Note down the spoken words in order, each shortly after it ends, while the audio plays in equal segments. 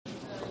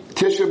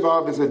Tisha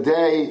B'Av is a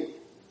day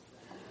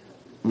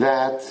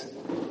that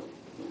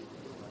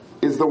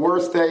is the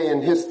worst day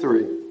in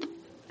history.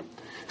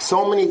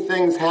 So many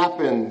things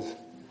happened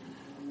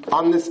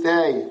on this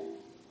day.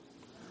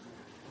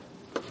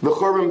 The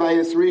Churban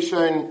Bayis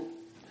Rishon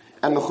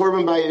and the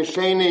Churban Bayis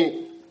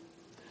Sheni.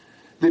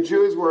 The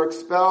Jews were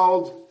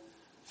expelled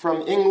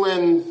from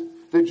England.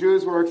 The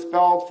Jews were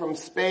expelled from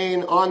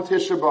Spain on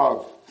Tisha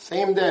B'Av.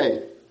 Same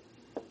day.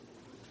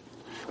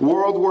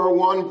 World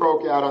War I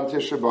broke out on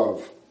Tisha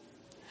B'Av.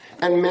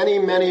 And many,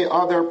 many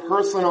other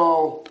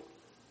personal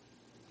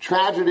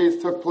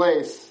tragedies took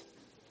place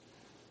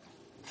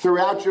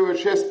throughout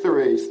Jewish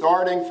history,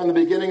 starting from the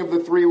beginning of the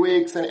 3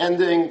 weeks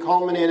and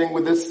culminating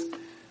with this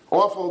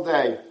awful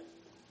day.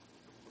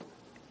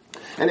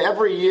 And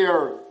every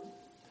year,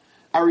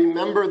 I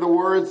remember the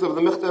words of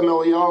the Michtav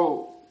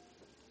Eliyahu.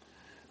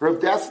 Rav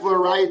Dessler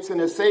writes in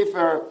his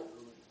Sefer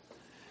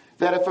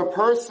that if a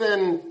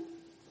person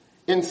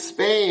in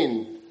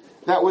Spain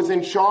that was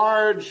in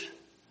charge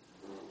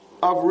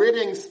of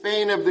ridding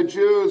Spain of the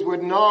Jews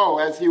would know,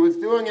 as he was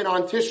doing it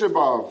on Tisha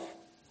B'Av,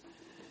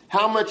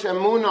 how much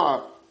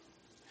emunah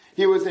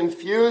he was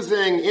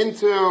infusing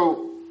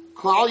into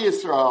Klal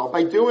Yisrael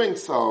by doing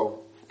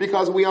so,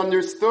 because we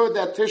understood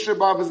that Tisha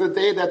B'Av is a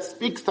day that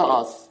speaks to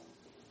us.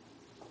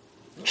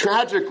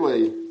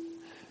 Tragically,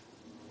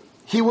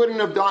 he wouldn't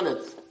have done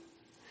it.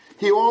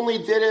 He only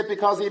did it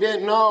because he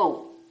didn't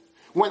know.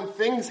 When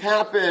things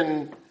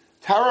happen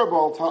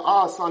terrible to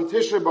us on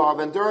Tisha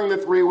B'Av and during the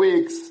 3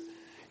 weeks,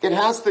 it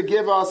has to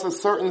give us a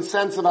certain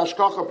sense of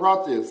hashgacha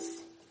pratis.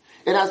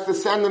 It has to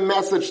send a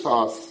message to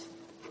us.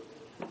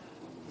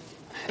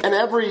 And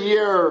every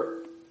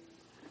year,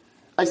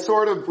 I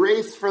sort of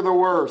brace for the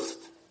worst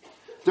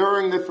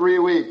during the 3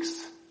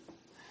 weeks.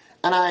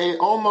 And I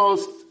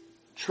almost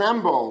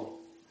tremble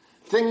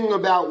thinking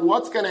about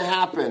what's going to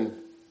happen.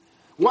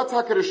 What's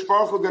HaKadosh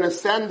Baruch Hu going to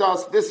send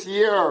us this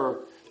year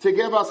to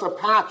give us a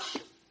patch,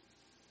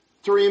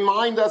 to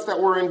remind us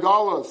that we're in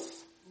Galus.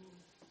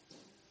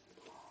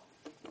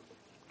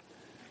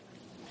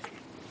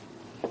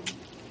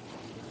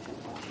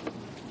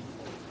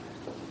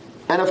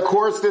 And of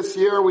course this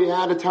year we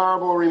had a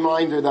terrible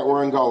reminder that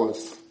we're in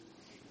Galus.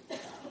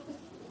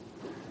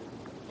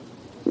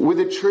 With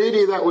a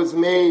treaty that was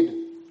made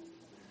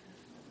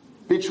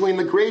between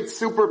the great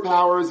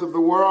superpowers of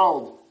the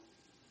world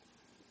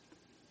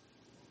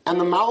and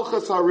the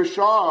Malchus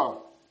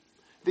HaRishah,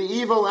 the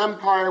evil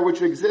empire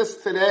which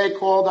exists today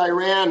called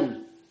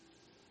Iran.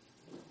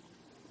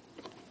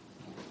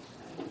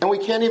 And we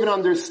can't even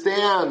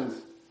understand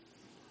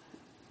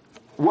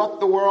what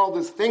the world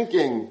is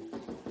thinking,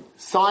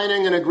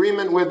 signing an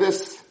agreement with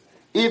this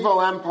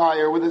evil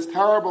empire, with this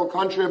terrible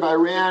country of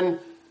Iran,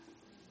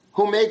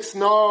 who makes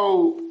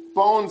no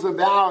bones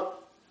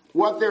about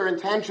what their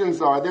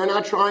intentions are. They're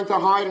not trying to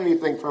hide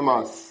anything from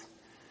us.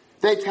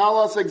 They tell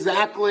us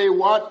exactly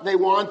what they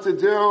want to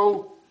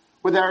do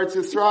with Eretz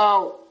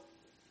Yisrael.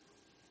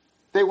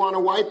 They want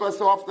to wipe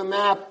us off the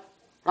map,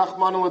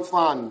 Rachmana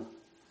litzlan.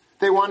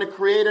 They want to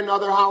create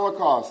another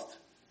Holocaust.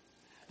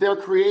 They're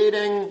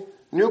creating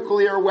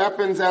nuclear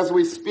weapons as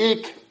we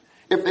speak,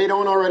 if they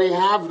don't already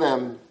have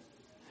them.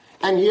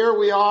 And here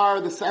we are,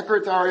 the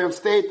Secretary of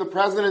State, the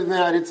President of the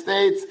United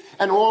States,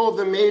 and all of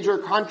the major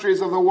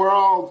countries of the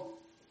world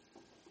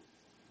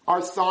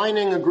are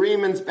signing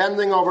agreements,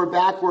 bending over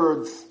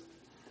backwards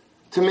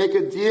to make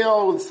a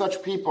deal with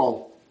such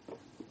people.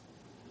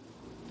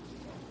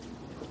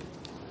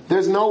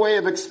 There's no way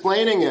of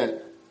explaining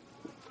it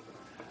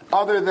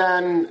other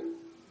than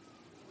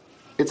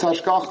it's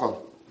hashgacha.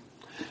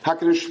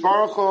 HaKadosh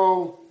Baruch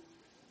Hu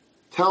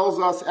tells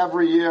us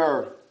every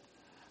year,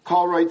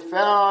 Kol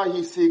Roitfea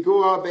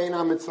Hisigua Bein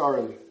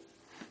HaMitzarim.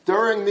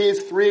 During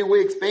these 3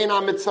 weeks, Bein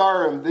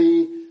HaMitzarim,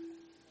 the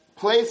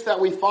place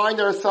that we find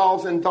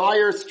ourselves in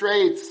dire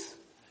straits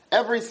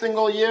every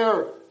single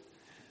year,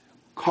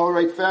 Kol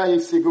Roitfea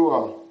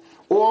Hisigua.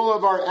 All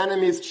of our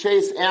enemies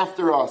chase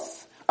after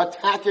us,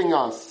 attacking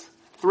us,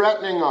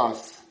 threatening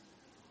us,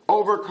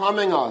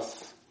 overcoming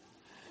us.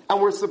 And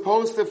we're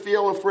supposed to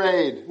feel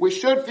afraid. We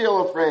should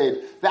feel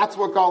afraid. That's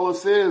what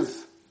Galus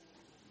is.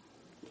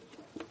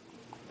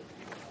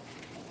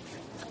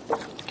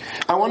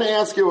 I want to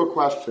ask you a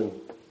question.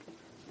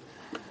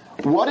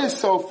 What is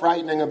so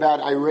frightening about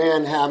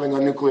Iran having a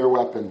nuclear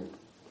weapon?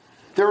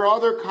 There are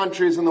other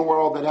countries in the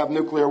world that have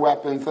nuclear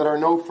weapons that are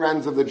no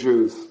friends of the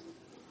Jews.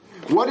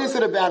 What is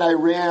it about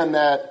Iran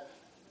that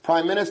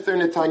Prime Minister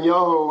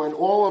Netanyahu and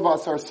all of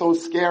us are so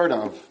scared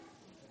of?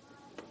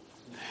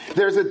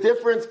 There's a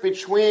difference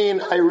between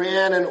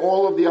Iran and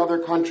all of the other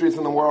countries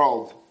in the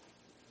world.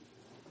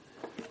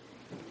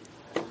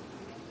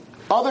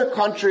 Other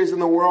countries in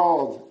the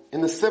world,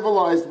 in the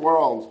civilized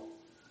world,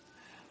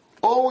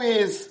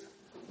 always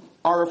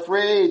are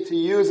afraid to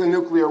use a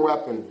nuclear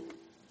weapon.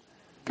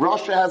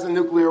 Russia has a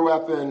nuclear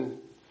weapon.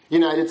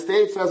 United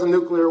States has a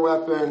nuclear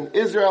weapon.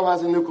 Israel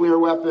has a nuclear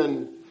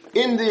weapon.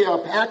 India,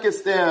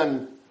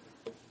 Pakistan,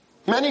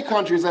 many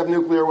countries have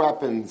nuclear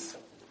weapons.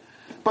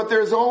 But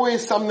there's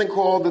always something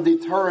called the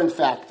deterrent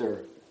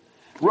factor.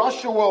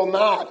 Russia will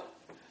not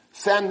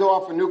send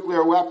off a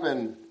nuclear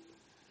weapon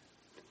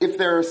if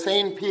there are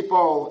sane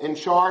people in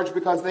charge,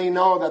 because they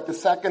know that the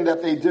second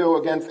that they do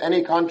against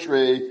any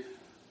country,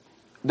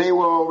 they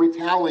will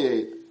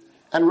retaliate.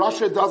 And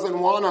Russia doesn't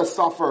want to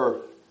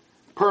suffer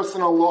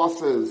personal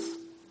losses.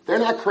 They're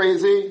not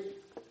crazy.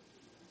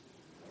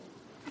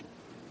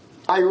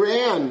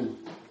 Iran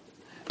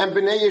and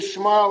Bnei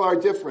Yishmael are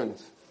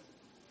different.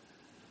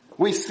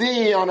 We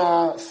see on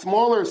a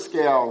smaller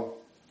scale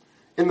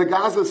in the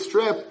Gaza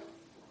Strip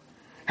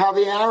how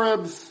the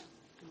Arabs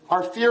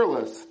are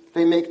fearless.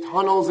 They make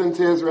tunnels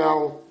into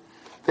Israel.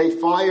 They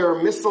fire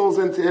missiles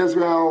into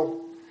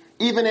Israel.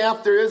 Even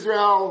after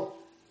Israel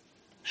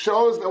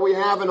shows that we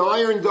have an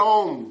Iron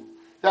Dome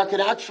that could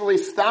actually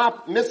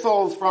stop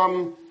missiles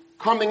from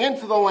coming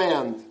into the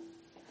land,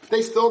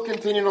 they still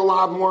continue to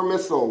lob more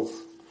missiles.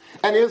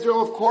 And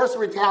Israel, of course,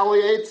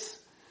 retaliates,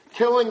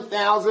 killing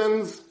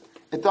thousands.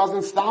 It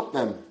doesn't stop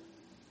them.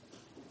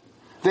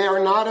 They are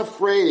not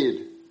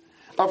afraid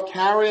of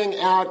carrying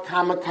out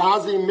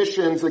kamikaze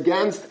missions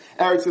against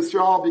Eretz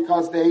Yisrael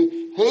because they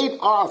hate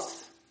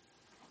us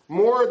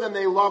more than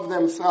they love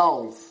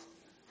themselves.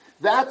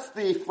 That's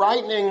the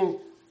frightening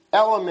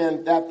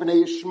element that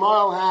Bnei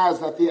Yishmael has,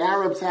 that the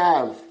Arabs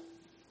have.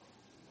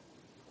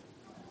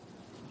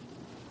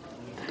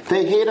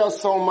 They hate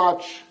us so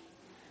much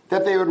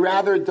that they would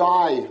rather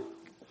die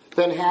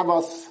than have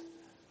us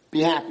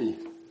be happy.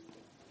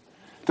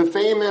 The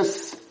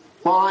famous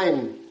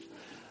line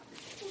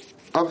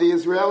of the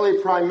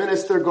Israeli Prime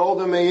Minister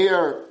Golda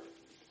Meir,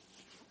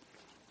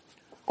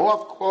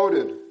 oft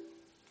quoted,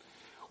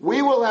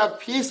 "We will have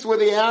peace with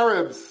the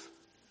Arabs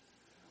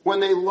when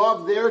they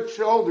love their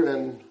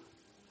children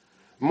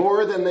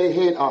more than they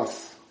hate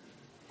us."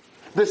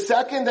 The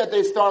second that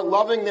they start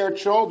loving their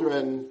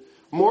children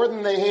more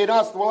than they hate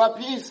us, we'll have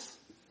peace.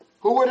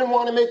 Who wouldn't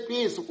want to make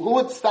peace? Who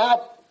would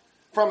stop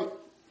from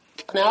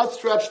an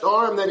outstretched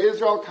arm that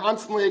Israel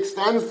constantly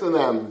extends to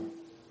them?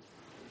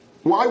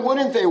 Why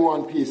wouldn't they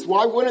want peace?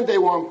 Why wouldn't they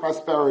want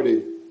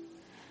prosperity?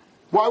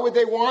 Why would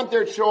they want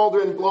their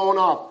children blown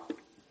up?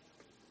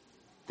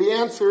 The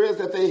answer is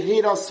that they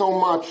hate us so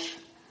much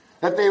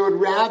that they would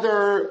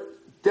rather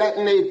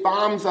detonate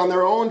bombs on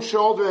their own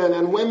children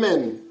and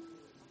women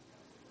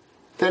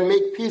than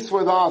make peace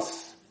with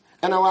us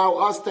and allow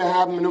us to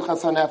have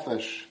menuchas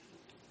hanefesh.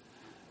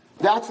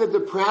 That's the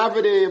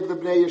depravity of the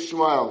Bnei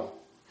Yishmael.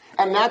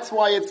 And that's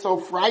why it's so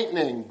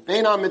frightening,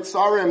 Bein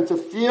HaMitzarim, to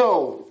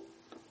feel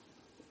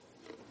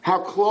how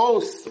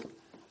close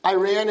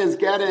Iran is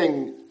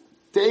getting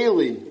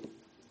daily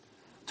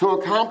to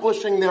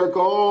accomplishing their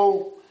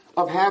goal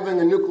of having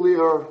a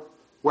nuclear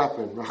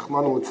weapon.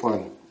 Rachmana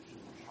litzlan.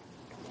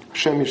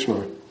 Hashem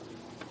Yishmar.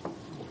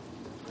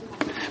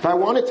 But I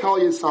want to tell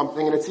you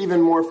something, and it's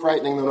even more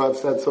frightening than what I've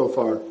said so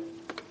far.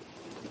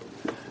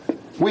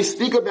 We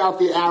speak about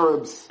the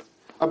Arabs,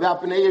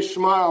 about Bnei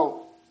Yishmael,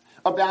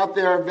 about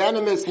their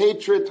venomous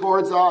hatred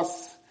towards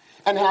us,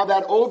 and how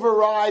that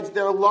overrides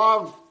their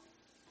love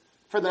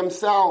for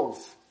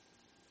themselves.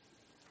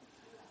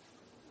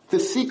 The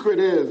secret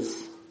is,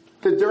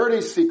 the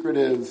dirty secret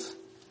is,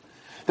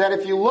 that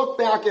if you look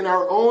back in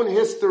our own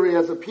history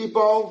as a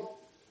people,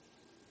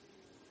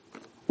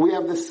 we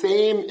have the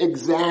same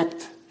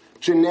exact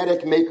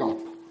genetic makeup.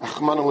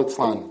 Rachmana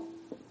litzlan.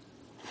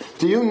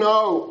 Do you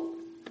know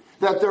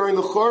that during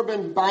the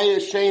Churban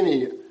Bayis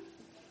Sheni,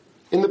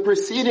 in the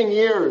preceding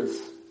years,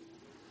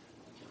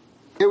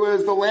 it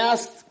was the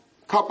last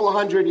couple of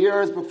hundred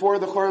years before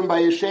the Churban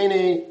Bayis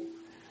Sheni,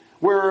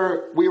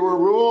 where we were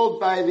ruled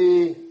by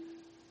the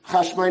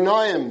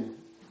Chashmonaim,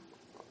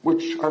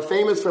 which are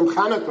famous from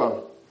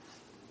Hanukkah.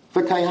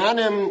 The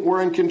Kaihanim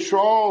were in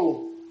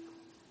control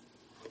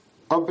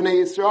of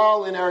Bnei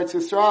Yisrael in Eretz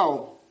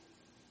Yisrael.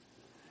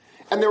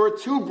 And there were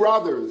two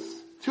brothers,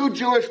 two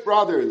Jewish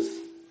brothers,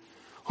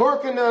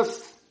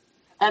 Hyrcanus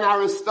and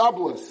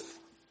Aristobulus.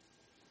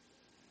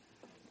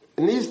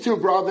 And these two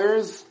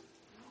brothers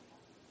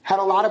had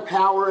a lot of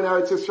power in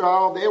Eretz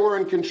Yisrael. They were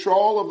in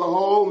control of the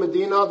whole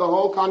Medina, the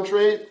whole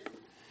country.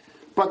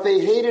 But they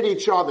hated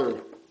each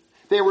other.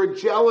 They were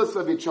jealous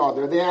of each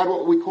other. They had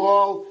what we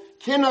call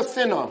kina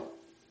sina.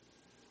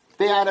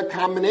 They had a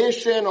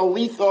combination, a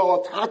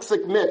lethal, a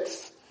toxic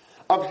mix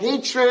of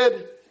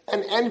hatred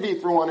and envy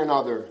for one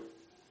another.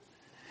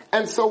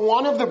 And so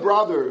one of the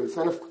brothers,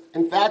 and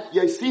in fact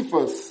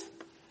Josephus,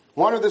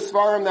 one of the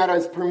Svarim that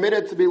is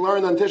permitted to be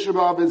learned on Tisha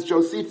B'Av is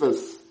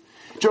Josephus.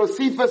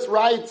 Josephus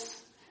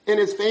writes in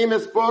his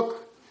famous book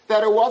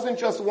that it wasn't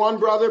just one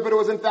brother, but it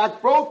was in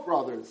fact both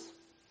brothers.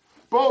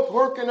 Both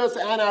Hyrcanus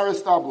and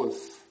Aristobulus.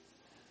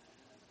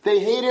 They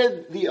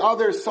hated the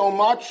other so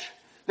much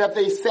that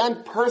they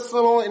sent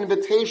personal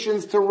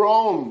invitations to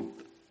Rome.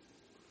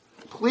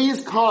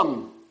 Please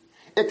come.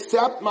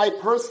 Accept my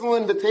personal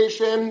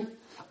invitation.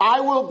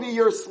 I will be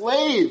your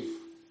slave.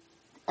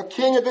 A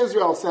king of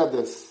Israel said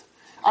this.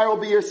 I will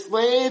be your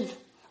slave.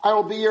 I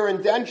will be your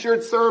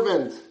indentured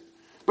servant.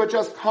 But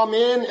just come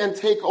in and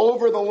take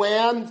over the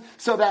land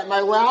so that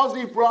my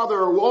lousy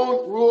brother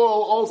won't rule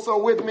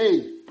also with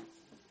me.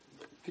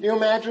 Can you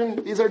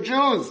imagine? These are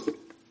Jews.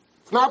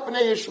 It's not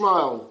Bnei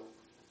Yishmael.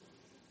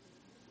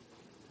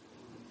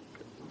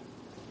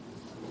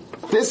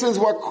 This is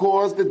what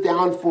caused the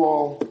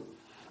downfall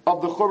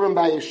of the Churban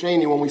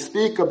Bayesheni. When we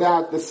speak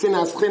about the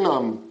Sinas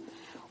Chinam,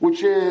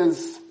 which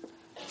is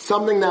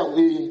something that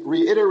we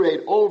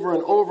reiterate over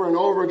and over and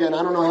over again.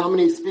 I don't know how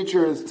many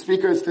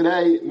speakers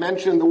today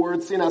mentioned the word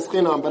Sinas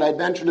Chinam, but I'd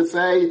venture to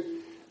say it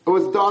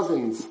was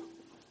dozens.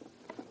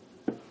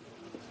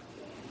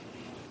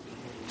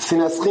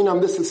 Sinas Chinam,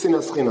 this is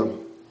Sinas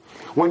Chinam.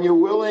 When you're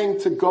willing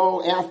to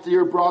go after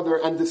your brother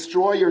and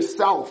destroy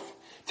yourself,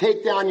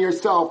 take down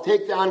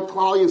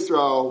Klal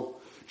Yisrael,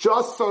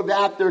 just so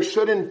that there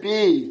shouldn't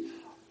be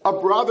a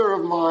brother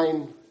of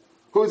mine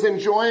who's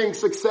enjoying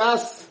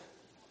success,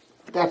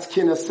 that's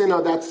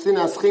kinasina, that's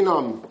sinas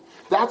chinam.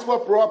 That's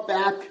what brought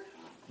down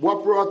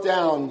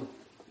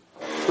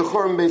the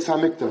Churban Beis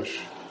HaMikdash.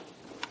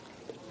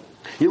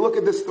 You look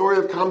at the story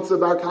of Kamsa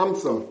Bar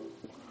Kamsa.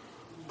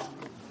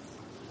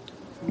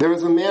 There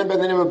was a man by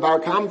the name of Bar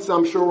Kamsa,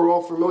 I'm sure we're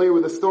all familiar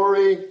with the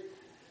story.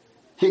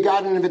 He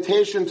got an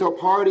invitation to a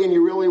party and he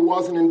really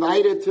wasn't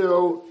invited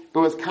to. It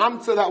was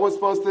Kamsa that was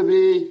supposed to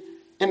be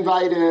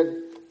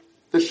invited.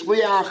 The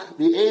shliach,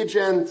 the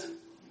agent,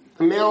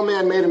 the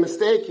mailman made a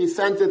mistake. He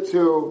sent it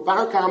to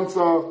Bar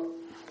Kamsa.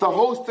 The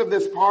host of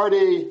this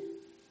party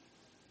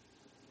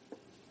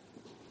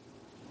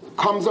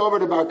comes over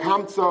to Bar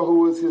Kamsa,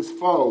 who was his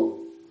foe,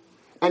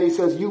 and he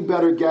says, you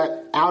better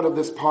get out of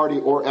this party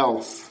or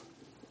else.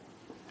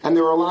 And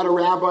there were a lot of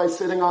rabbis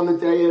sitting on the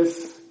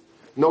dais.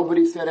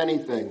 Nobody said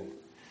anything.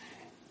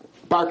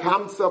 Bar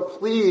Kamsa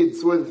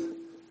pleads with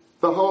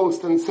the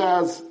host and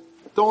says,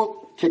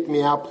 don't kick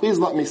me out. Please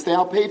let me stay.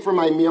 I'll pay for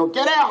my meal.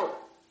 Get out!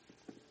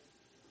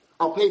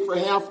 I'll pay for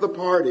half the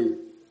party.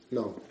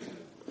 No.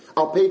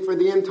 I'll pay for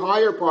the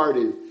entire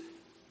party.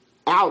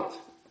 Out.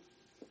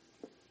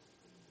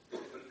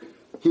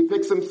 He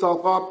picks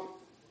himself up.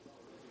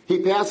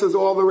 He passes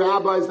all the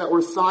rabbis that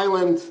were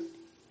silent,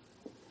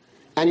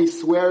 and he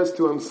swears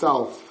to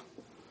himself,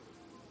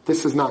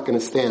 this is not going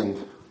to stand.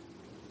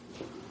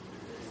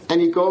 And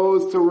he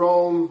goes to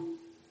Rome,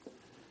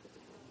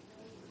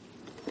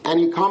 and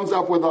he comes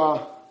up with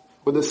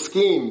a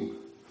scheme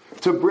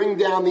to bring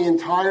down the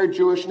entire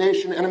Jewish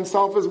nation and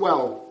himself as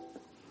well,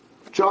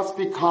 just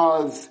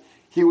because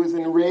he was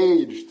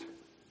enraged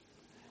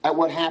at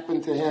what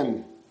happened to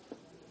him.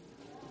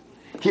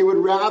 He would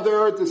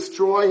rather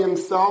destroy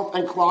himself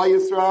and Klal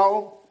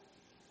Yisrael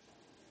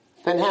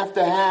than have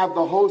to have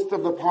the host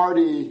of the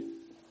party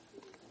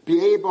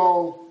be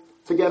able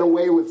to get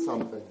away with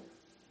something.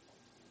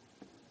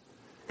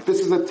 This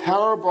is a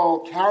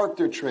terrible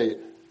character trait.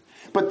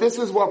 But this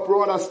is what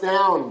brought us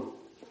down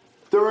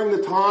during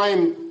the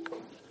time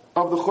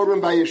of the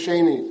Churban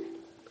Bayesheni.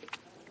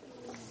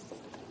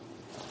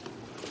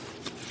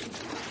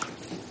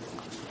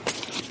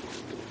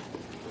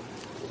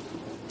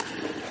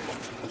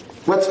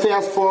 Let's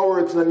fast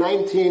forward to the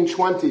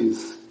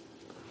 1920s.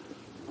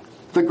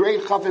 The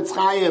great Chafetz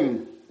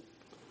Chaim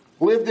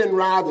lived in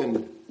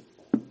Radin.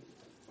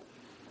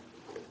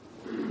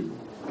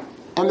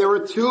 And there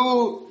were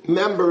two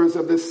members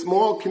of this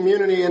small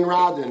community in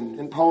Radin,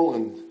 in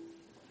Poland.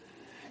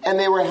 And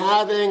they were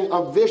having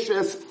a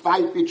vicious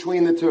fight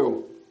between the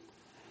two.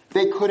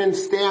 They couldn't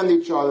stand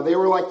each other. They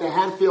were like the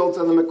Hatfields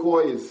and the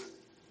McCoys.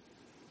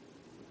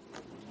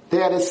 They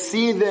had a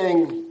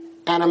seething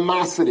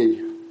animosity.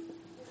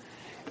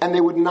 And they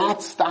would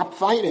not stop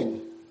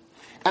fighting.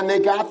 And they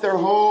got their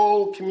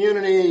whole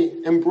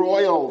community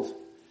embroiled.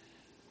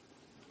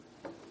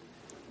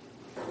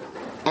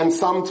 And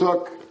some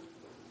took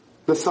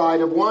the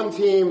side of one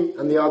team,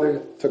 and the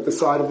other took the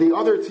side of the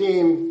other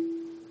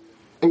team.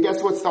 And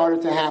guess what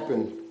started to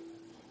happen?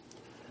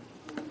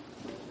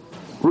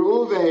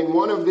 Reuven,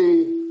 one of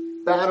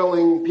the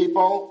battling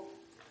people,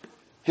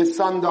 his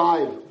son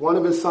died. One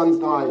of his sons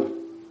died.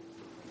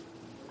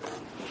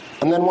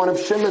 And then one of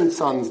Shimon's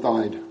sons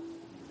died.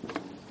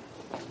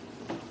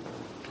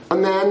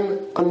 And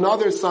then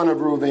another son of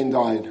Reuven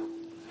died.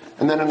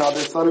 And then another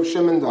son of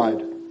Shimon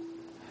died.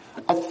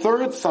 A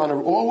third son,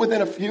 all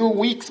within a few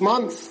weeks,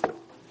 months.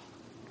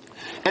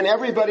 And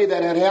everybody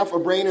that had half a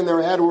brain in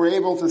their head were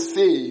able to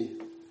see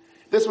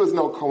this was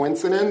no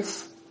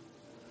coincidence.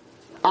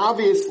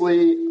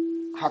 Obviously,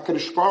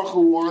 HaKadosh Baruch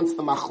Hu wants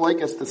the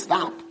machlokes to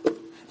stop.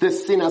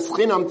 This sinas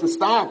chinam to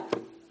stop.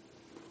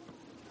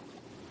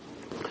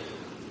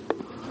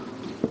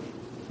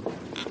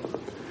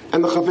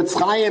 And the Chafetz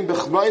Chaim,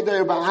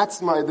 B'chvoidei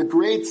Ba'atzmai, the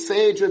great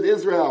sage of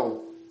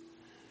Israel,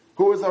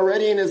 who was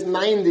already in his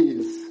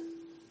 90s,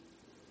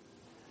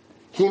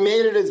 he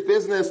made it his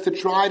business to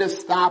try to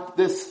stop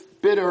this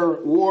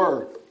bitter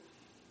war.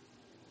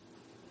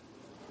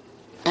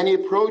 And he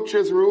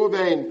approaches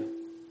Reuven,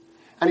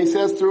 and he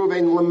says to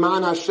Reuven,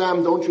 Leman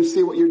Hashem, don't you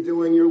see what you're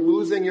doing? You're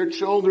losing your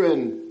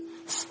children.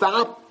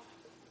 Stop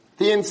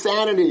the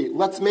insanity.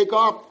 Let's make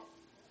up.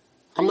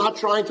 I'm not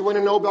trying to win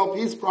a Nobel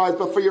Peace Prize,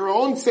 but for your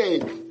own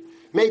sake,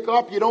 make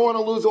up. You don't want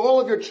to lose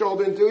all of your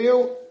children, do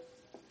you?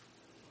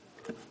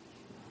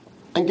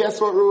 And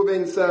guess what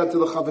Reuven said to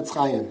the Chafetz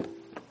Chaim?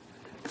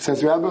 He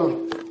says,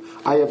 Rebbe,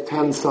 I have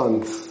 10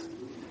 sons.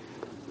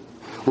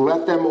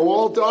 Let them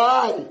all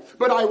die,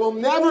 but I will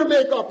never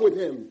make up with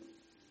him.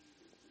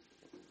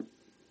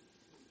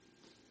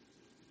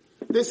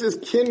 This is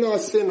kinna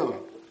sinna.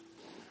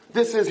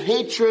 This is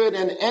hatred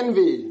and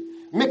envy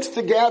mixed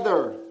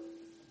together.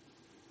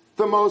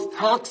 The most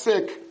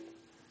toxic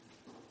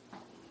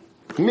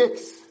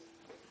mix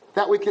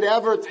that we could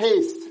ever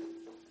taste.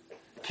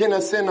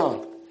 Kinna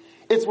sinna.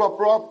 It's what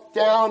brought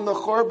down the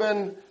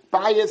Churban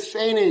Bayis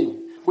Sheni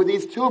with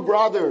these two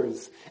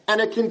brothers.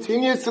 And it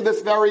continues to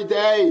this very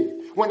day.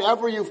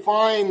 Whenever you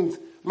find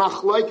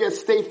machlokes,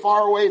 stay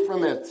far away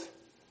from it.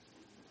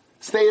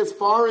 Stay as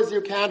far as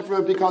you can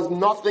from it, because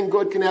nothing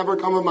good can ever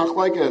come of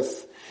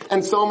machlokes.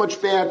 And so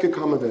much bad could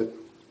come of it.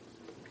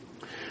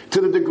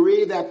 To the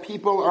degree that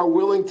people are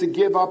willing to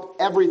give up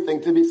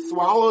everything, to be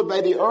swallowed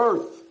by the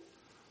earth.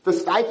 The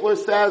Steipler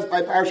says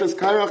by Parshas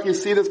Kairach, you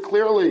see this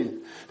clearly.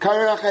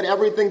 Kairach had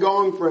everything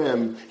going for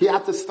him. He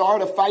had to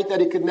start a fight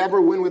that he could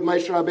never win with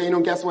Moshe Rabbeinu,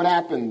 and guess what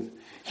happened?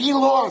 He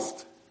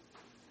lost.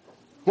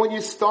 When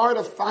you start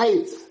a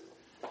fight,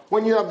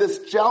 when you have this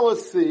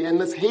jealousy and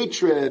this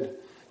hatred,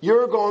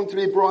 you're going to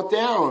be brought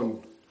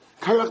down.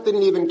 Kairach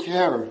didn't even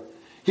care.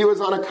 He was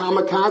on a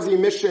kamikaze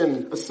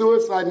mission, a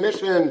suicide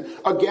mission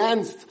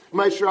against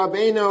Moshe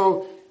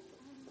Rabbeinu,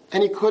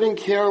 and he couldn't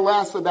care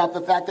less about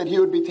the fact that he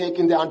would be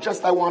taken down.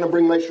 Just, I want to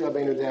bring Moshe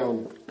Rabbeinu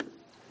down.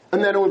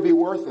 And then it would be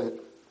worth it.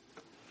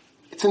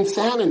 It's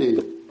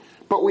insanity.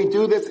 But we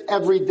do this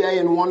every day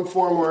in one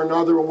form or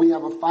another when we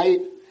have a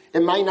fight.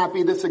 It might not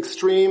be this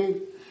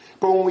extreme,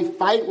 but when we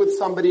fight with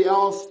somebody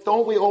else,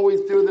 don't we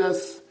always do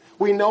this?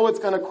 We know it's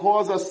going to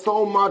cause us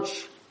so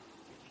much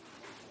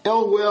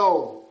ill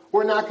will.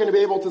 We're not going to be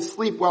able to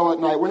sleep well at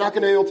night. We're not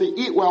going to be able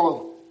to eat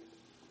well.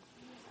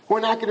 We're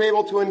not going to be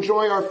able to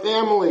enjoy our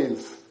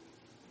families.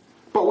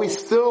 But we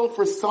still,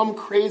 for some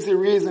crazy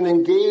reason,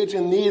 engage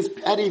in these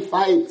petty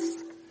fights.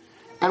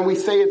 And we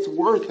say it's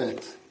worth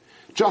it,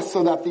 just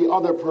so that the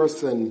other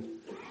person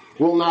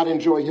will not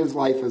enjoy his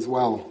life as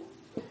well.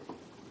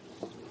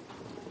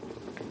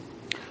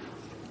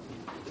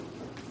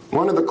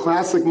 One of the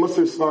classic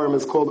Musar Svarim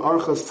is called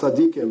Archas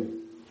Tzadikim.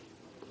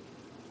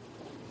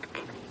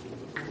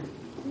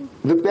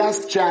 The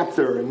best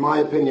chapter, in my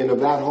opinion, of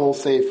that whole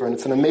sefer, and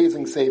it's an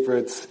amazing sefer.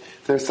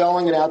 If they're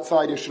selling it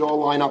outside, you should all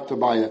line up to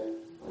buy it.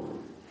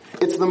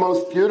 It's the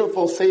most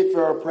beautiful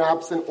sefer,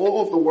 perhaps, in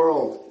all of the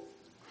world.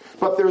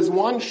 But there's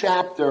one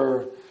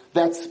chapter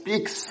that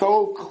speaks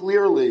so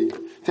clearly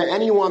to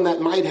anyone that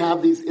might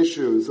have these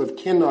issues of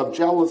kinna, of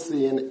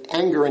jealousy and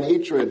anger and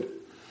hatred.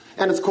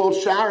 And it's called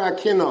Shar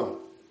HaKinna.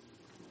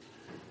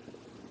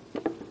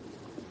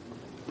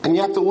 And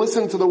you have to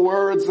listen to the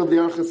words of the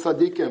Archas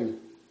Tzadikim.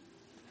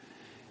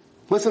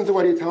 Listen to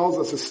what he tells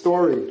us, a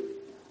story.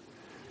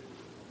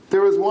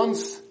 There was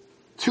once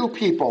two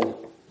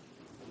people,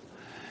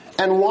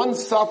 and one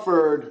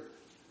suffered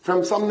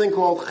from something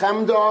called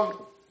chemda,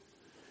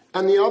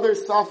 and the other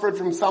suffered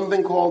from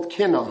something called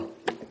kinna.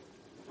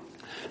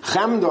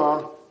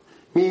 Chemda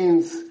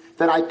means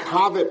that I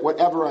covet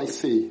whatever I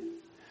see.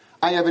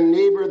 I have a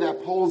neighbor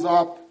that pulls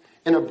up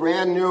in a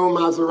brand new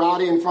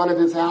Maserati in front of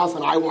his house,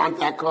 and I want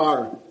that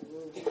car.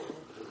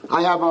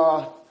 I have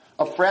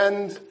a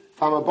friend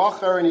from a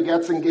bacher, and he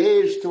gets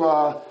engaged to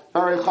a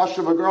very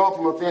chashuv girl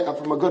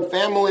from a good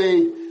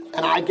family,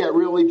 and I get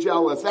really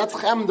jealous. That's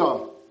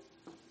chemda.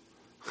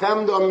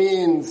 Chemda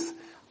means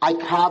I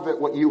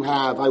covet what you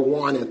have. I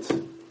want it.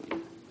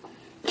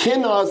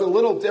 Kinna is a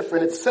little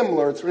different. It's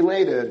similar. It's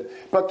related.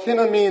 But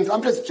kinna means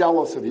I'm just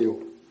jealous of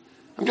you.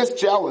 I'm just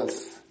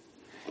jealous.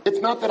 It's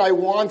not that I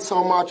want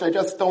so much. I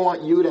just don't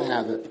want you to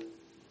have it.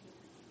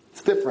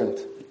 It's different.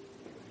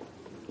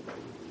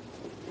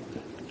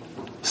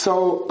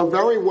 So a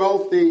very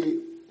wealthy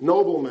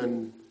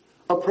nobleman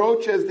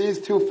approaches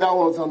these two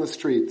fellows on the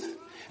street.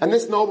 And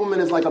this nobleman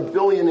is like a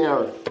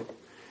billionaire.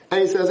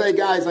 And he says, hey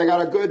guys, I got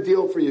a good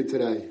deal for you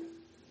today.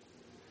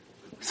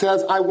 He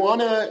says, I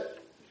want to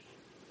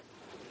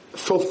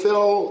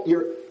fulfill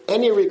your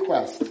any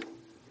request.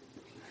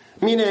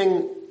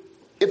 Meaning,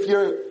 if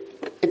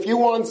you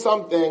want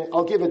something,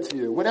 I'll give it to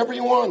you. Whatever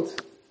you want.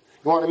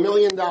 You want $1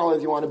 million,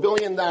 you want $1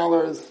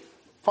 billion,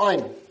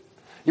 fine.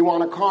 You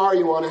want a car,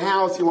 you want a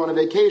house, you want a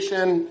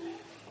vacation.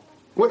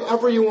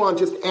 Whatever you want,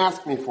 just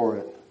ask me for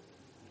it.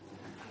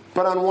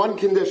 But on one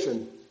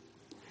condition.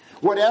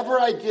 Whatever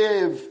I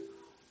give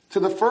to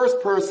the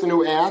first person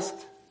who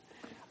asked,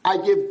 I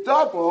give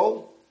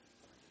double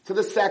to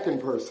the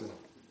second person.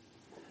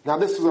 Now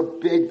this was a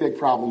big, big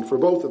problem for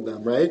both of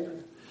them, right?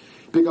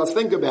 Because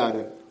think about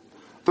it.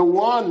 The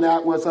one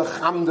that was a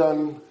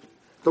chamdan,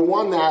 the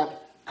one that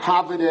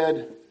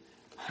coveted,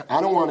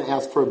 I don't want to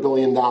ask for $1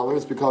 billion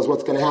because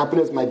what's going to happen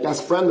is my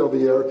best friend over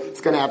here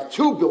is going to have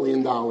 $2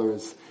 billion.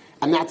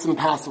 And that's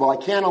impossible. I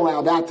can't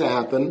allow that to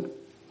happen.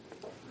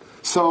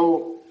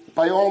 So,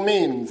 by all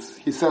means,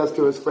 he says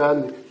to his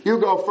friend, you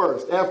go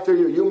first. After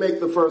you make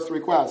the first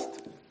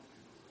request.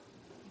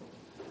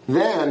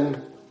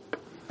 Then,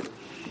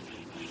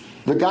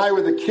 the guy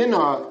with the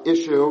kinna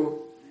issue,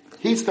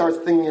 he starts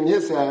thinking in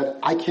his head,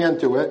 I can't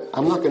do it.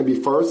 I'm not going to be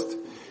first.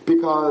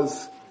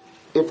 Because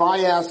if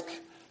I ask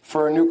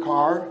for a new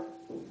car,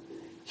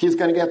 he's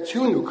going to get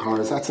 2 new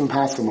cars. That's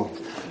impossible.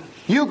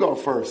 You go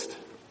first.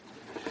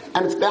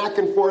 And it's back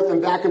and forth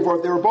and back and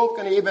forth. They were both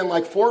going to even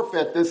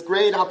forfeit this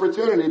great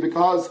opportunity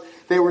because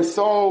they were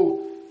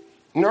so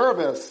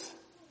nervous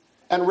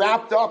and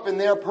wrapped up in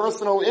their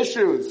personal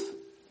issues.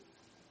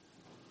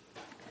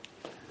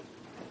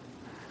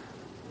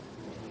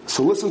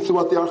 So listen to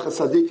what the Archa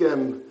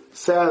Tzadikim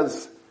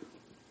says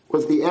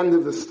was the end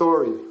of the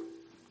story.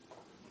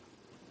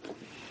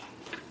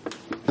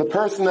 The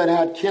person that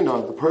had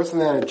kinah, the person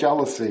that had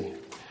jealousy,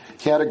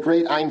 he had a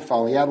great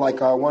einfall. He had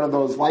one of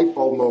those light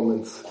bulb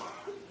moments.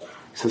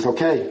 He says,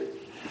 okay,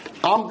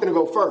 I'm going to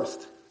go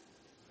first.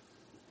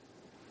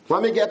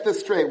 Let me get this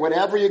straight.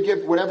 Whatever you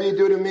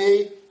do to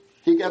me,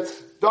 he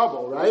gets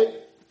double, right?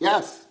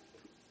 Yes.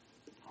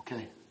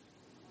 Okay.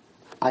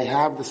 I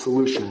have the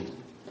solution.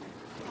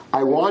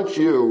 I want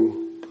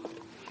you,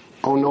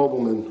 O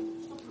nobleman,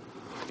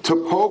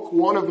 to poke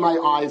one of my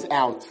eyes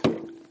out.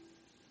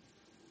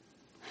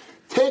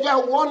 Take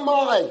out one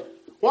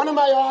of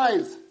my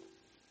eyes.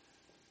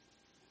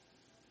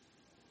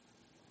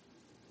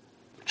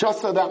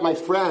 Just so that my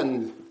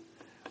friend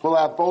will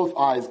have both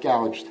eyes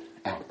gouged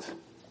out.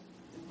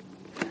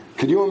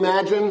 Could you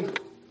imagine?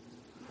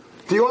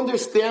 Do you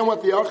understand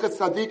what the Archa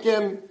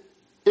Tzadikim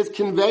is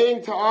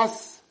conveying to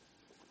us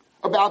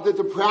about the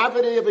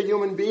depravity of a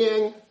human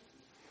being?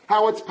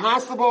 How it's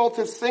possible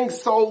to sink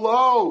so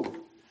low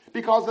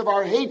because of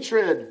our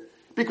hatred,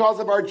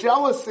 because of our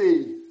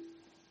jealousy.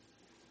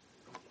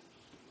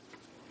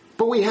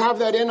 But we have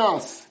that in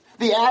us.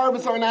 The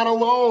Arabs are not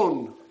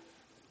alone.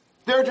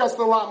 They're just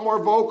a lot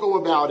more vocal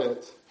about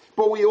it.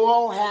 But we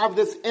all have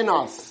this in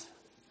us.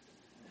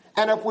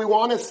 And if we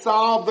want to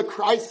solve the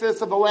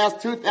crisis of the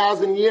last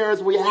 2,000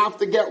 years, we have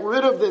to get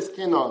rid of this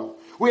kinah.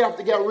 We have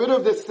to get rid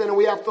of this sin, and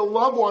we have to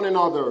love one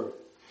another.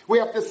 We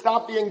have to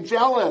stop being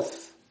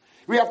jealous.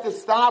 We have to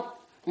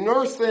stop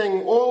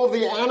nursing all of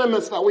the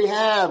animus that we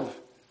have.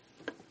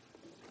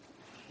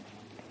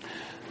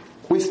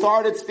 We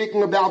started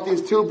speaking about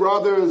these 2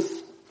 brothers,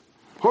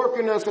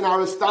 Hyrcanus and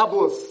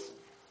Aristobulus,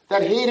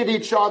 that hated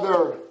each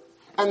other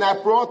and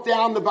that brought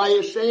down the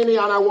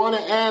Bayesheni. And I want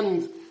to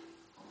end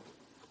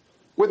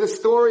with a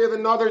story of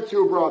another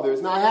 2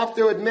 brothers. Now I have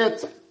to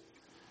admit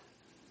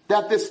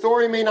that this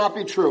story may not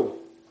be true.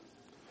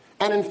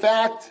 And in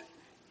fact,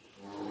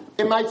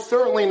 it might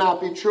certainly not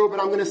be true,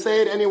 but I'm going to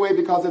say it anyway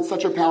because it's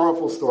such a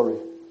powerful story.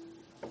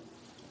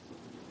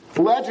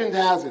 Legend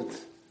has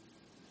it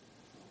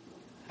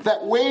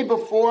that way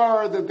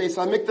before the Beis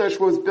HaMikdash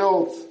was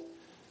built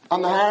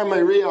on the Har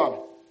Moriah,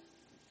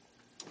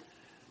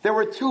 there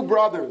were 2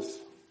 brothers.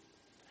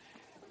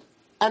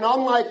 And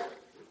unlike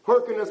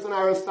Hyrcanus and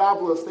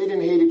Aristobulus, they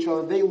didn't hate each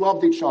other. They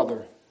loved each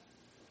other.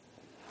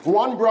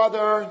 One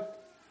brother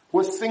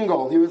was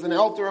single. He was an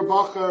elder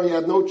bacher. He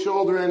had no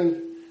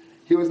children.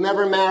 He was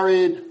never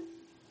married.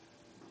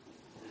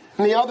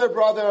 And the other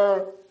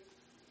brother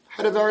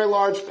had a very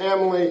large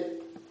family.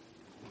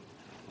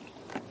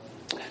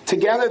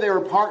 Together they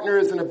were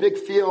partners in a big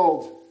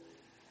field.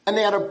 And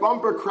they had a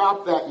bumper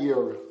crop that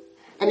year.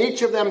 And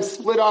each of them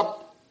split up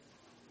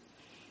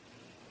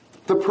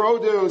the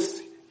produce,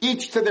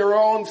 each to their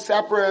own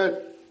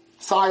separate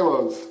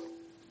silos.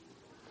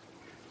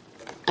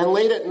 And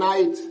late at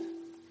night,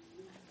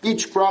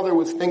 each brother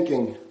was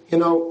thinking,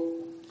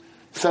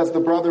 says the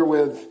brother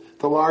with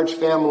the large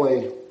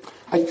family,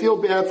 I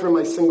feel bad for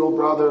my single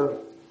brother.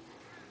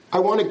 I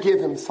want to give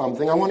him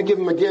something. I want to give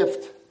him a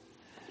gift.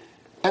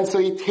 And so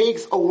he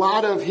takes a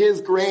lot of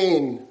his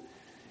grain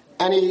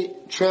and he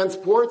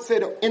transports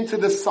it into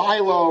the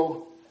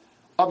silo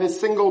of his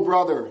single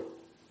brother.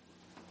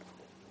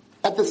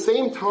 At the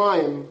same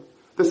time,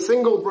 the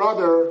single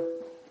brother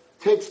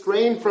takes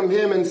grain from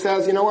him and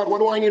says, you know what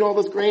do I need all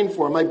this grain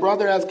for? My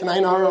brother has Kanai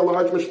a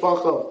large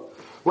mishpacha.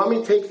 Let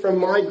me take from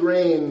my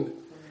grain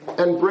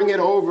and bring it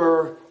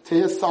over to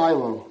his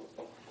silo.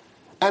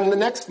 And the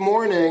next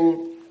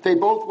morning, they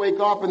both wake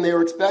up and they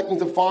were expecting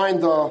to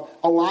find a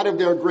lot of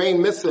their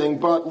grain missing,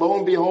 but lo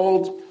and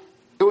behold,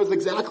 it was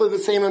exactly the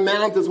same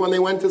amount as when they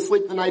went to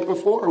sleep the night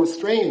before. It was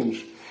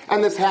strange.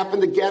 And this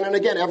happened again and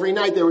again. Every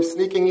night they were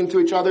sneaking into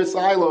each other's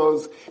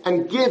silos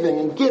and giving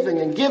and giving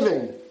and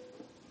giving.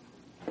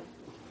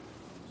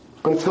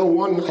 Until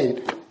one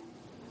night,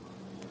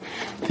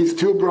 these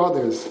 2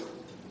 brothers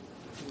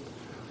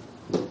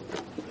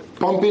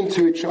bump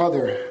into each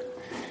other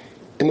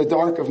in the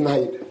dark of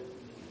night,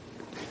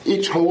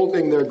 each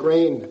holding their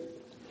grain.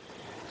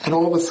 And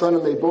all of a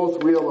sudden they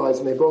both realize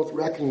and they both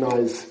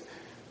recognize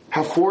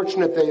how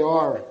fortunate they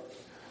are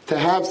to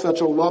have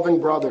such a loving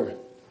brother.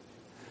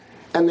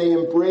 And they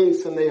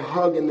embrace and they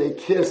hug and they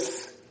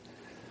kiss.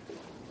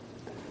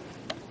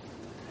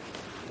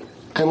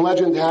 And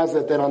legend has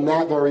it that on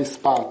that very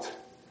spot,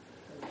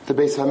 the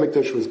Beis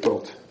HaMikdash was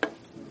built.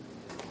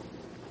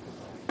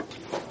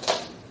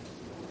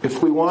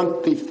 If we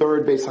want the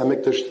 3rd Beis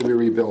HaMikdash to be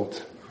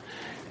rebuilt,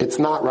 it's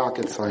not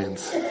rocket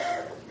science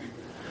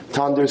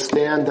to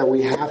understand that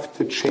we have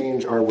to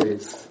change our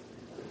ways.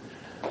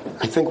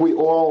 I think we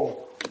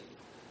all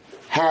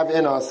have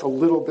in us a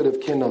little bit of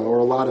kinna or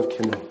a lot of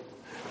kinna,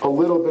 a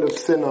little bit of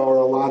sinna or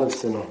a lot of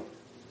sinna.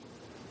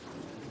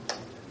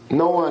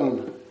 No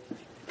one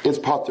is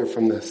patur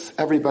from this.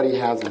 Everybody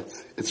has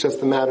it. It's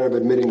just a matter of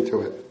admitting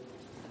to it.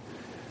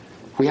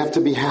 We have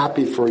to be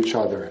happy for each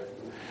other.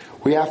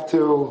 We have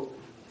to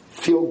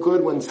feel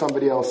good when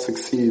somebody else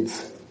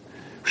succeeds.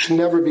 We should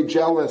never be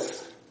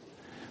jealous.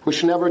 We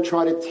should never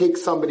try to take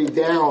somebody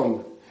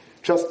down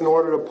just in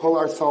order to pull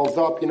ourselves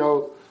up. You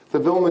know, the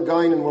Vilna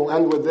Gaon, and we'll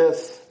end with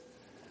this.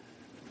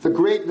 The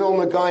great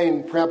Vilna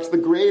Gaon, perhaps the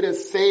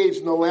greatest sage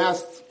in the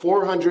last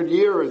 400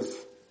 years,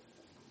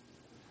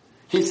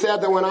 he said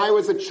that when I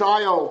was a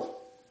child,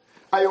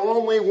 I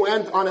only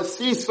went on a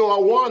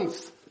seesaw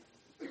once.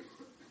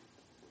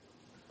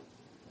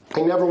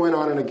 I never went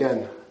on it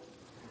again.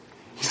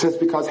 He says,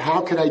 because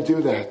how could I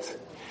do that?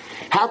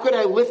 How could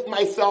I lift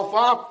myself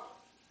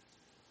up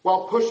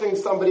while pushing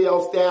somebody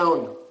else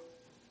down?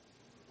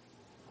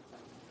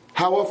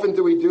 How often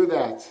do we do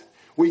that?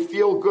 We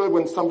feel good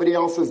when somebody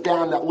else is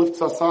down, that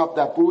lifts us up,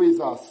 that buoys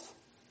us.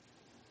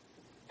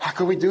 How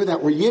could we do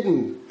that? We're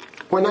Yidden.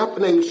 We're not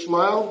Bnei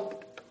Yishmael.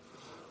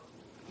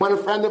 When a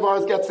friend of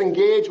ours gets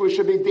engaged, we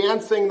should be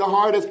dancing the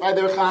hardest by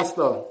their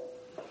chasna.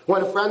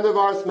 When a friend of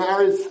ours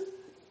marries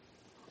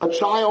a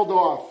child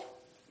off,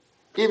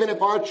 even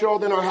if our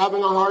children are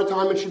having a hard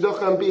time in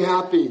shidduchim, be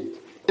happy.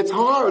 It's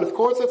hard. Of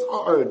course it's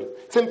hard.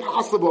 It's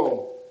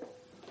impossible.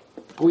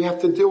 But we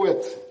have to do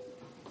it.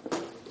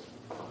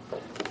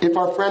 If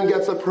our friend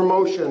gets a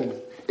promotion,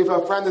 if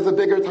our friend is a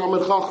bigger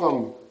Talmid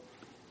Chacham,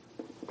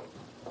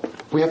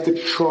 we have to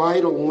try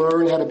to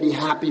learn how to be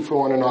happy for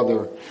one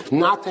another.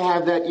 Not to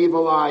have that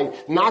evil eye.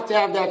 Not to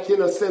have that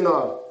kinna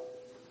sinna.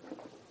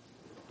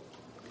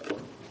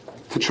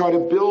 To try to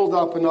build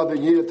up another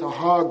year, to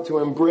hug, to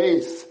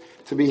embrace,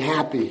 to be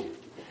happy.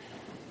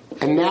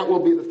 And that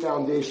will be the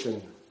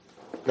foundation.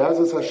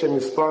 Be'ezus Hashem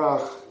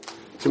Yisparach,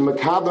 to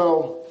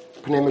Mekabel,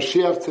 Pnei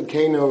Mashiach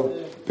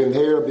Tzidkenu,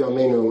 B'mheir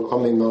B'yameinu,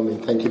 Amen,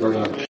 Amen. Thank you very much.